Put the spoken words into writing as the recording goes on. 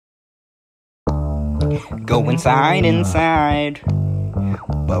go inside,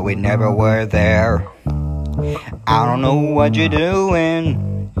 but we never were there. I don't know what you're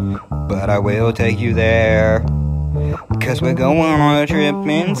doing, but I will take you there. Cause we're going on a trip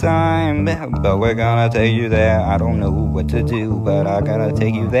in time, but we're gonna take you there. I don't know what to do, but I gotta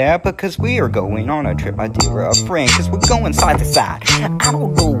take you there. Because we are going on a trip, my dear friend. Cause we're going side to side. I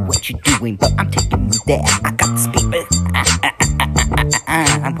don't know what you're doing, but I'm taking you there. I got the spirit.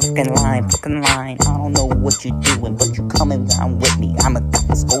 I'm fucking line. I don't know what you're doing, but you're coming down with me. I'm a got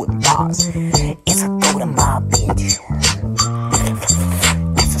this golden bars. It's a golden bar, bitch.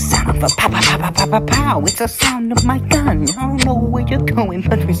 It's a sound of a pow, pow, pow, pow, pow, pow. It's the sound of my gun. I don't know where you're going,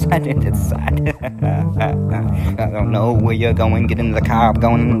 but we're side to side. I don't know where you're going. Get in the car, I'm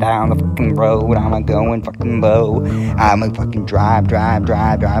going down the fucking road. I'm a going fucking low. I'm a fucking drive.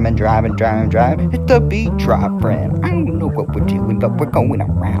 Hit the beat drop, friend. I don't know what we're doing, but we're going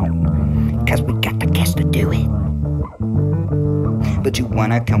around. Cause we got the cash to do it. But you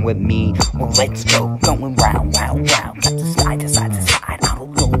wanna come with me? Well, let's go. Going round. Got to side to side. I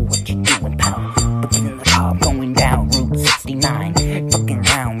don't know what you're doing, pal. But get in the car, going down Route 69. Fucking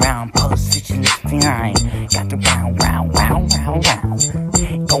round, position 69. Got to round.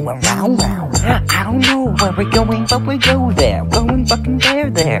 Going round. I don't know where we're going, but we go there. Going fucking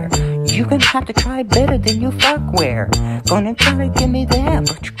there. You're gonna have to try better than you fuckware. Gonna try to get me there,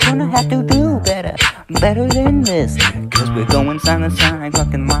 but you're gonna have to do better than this. Cause we're going side to side,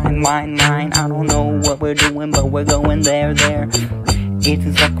 fucking line. I don't know what we're doing, but we're going there.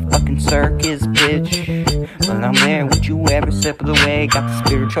 It's like a fucking circus, bitch. But I'm there with you every step of the way. Got the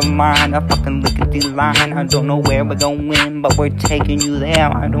spiritual mind, I fucking look at the line. I don't know where we're going, but we're taking you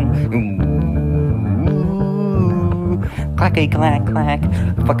there. I don't... Clacky clack,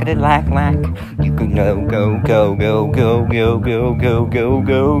 fuckity lack. You can go.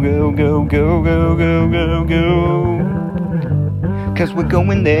 Cause we're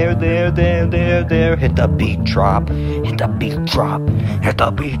going there. Hit the beat drop.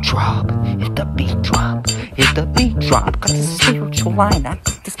 Got the spiritual line. I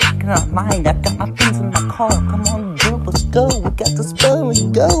got this fucking line. I got my things in my car. Come on, girl, let's go. We got the spell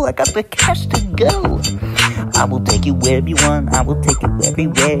and go. I got the cash to go. I will take you wherever you want. I will take you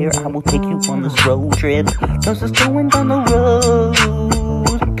everywhere. I will take you on this road trip. Cause it's going down the road.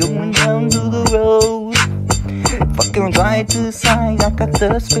 Going down to the road. Fucking right to the side. I got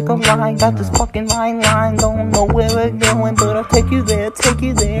the speaker line. Got this fucking line. Don't know where we're going, but I'll take you there.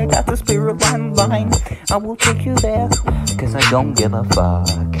 Got the spirit line. I will take you there. Cause I don't give a fuck.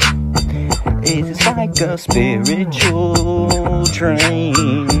 It's like a spiritual train,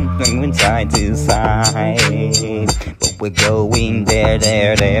 going side to side. But we're going there,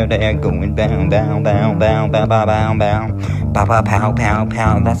 going down.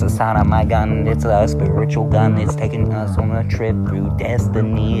 Pow. That's the sound of my gun. It's a spiritual gun. It's taking us on a trip through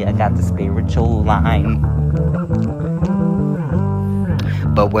destiny. I got the spiritual line.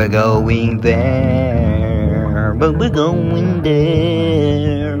 But we're going there.